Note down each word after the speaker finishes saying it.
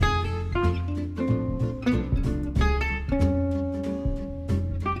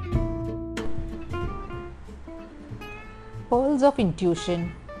Pearls of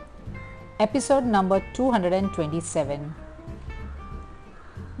Intuition, episode number 227.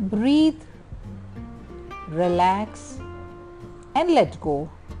 Breathe, relax, and let go.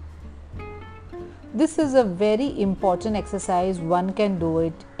 This is a very important exercise. One can do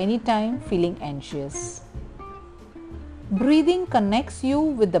it anytime feeling anxious. Breathing connects you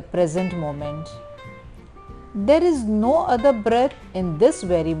with the present moment. There is no other breath in this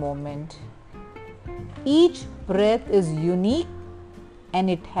very moment. Each breath is unique and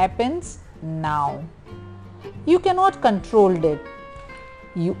it happens now. You cannot control it.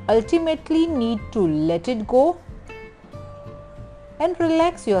 You ultimately need to let it go and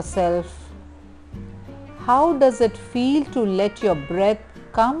relax yourself. How does it feel to let your breath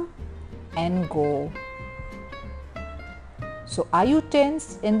come and go? So, are you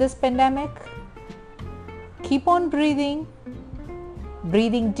tense in this pandemic? Keep on breathing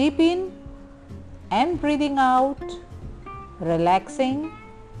deep in and breathing out, relaxing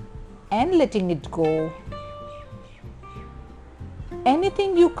and letting it go.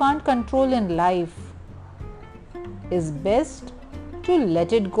 Anything you can't control in life is best to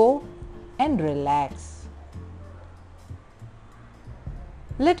let it go and relax.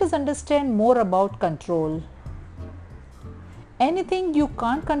 Let us understand more about control. Anything you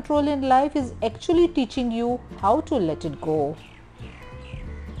can't control in life is actually teaching you how to let it go.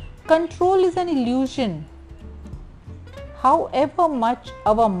 Control is an illusion. However much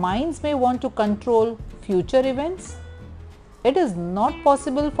our minds may want to control future events, it is not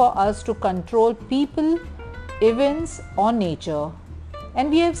possible for us to control people, events, or nature. And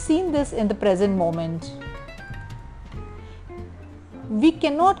we have seen this in the present moment. We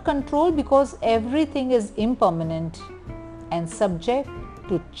cannot control because everything is impermanent and subject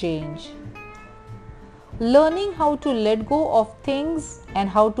to change. Learning how to let go of things and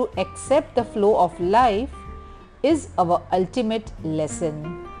how to accept the flow of life is our ultimate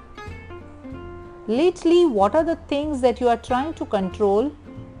lesson. Lately, what are the things that you are trying to control?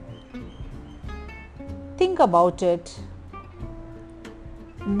 Think about it.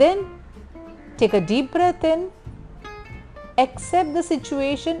 Then take a deep breath in. Accept the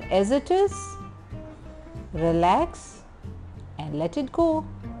situation as it is. Relax and let it go.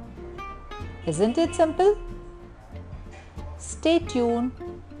 Isn't it simple? Stay tuned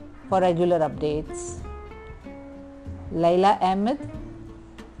for regular updates. Laila Ahmed,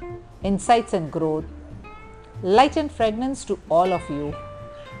 Insights and Growth. Light and fragrance to all of you.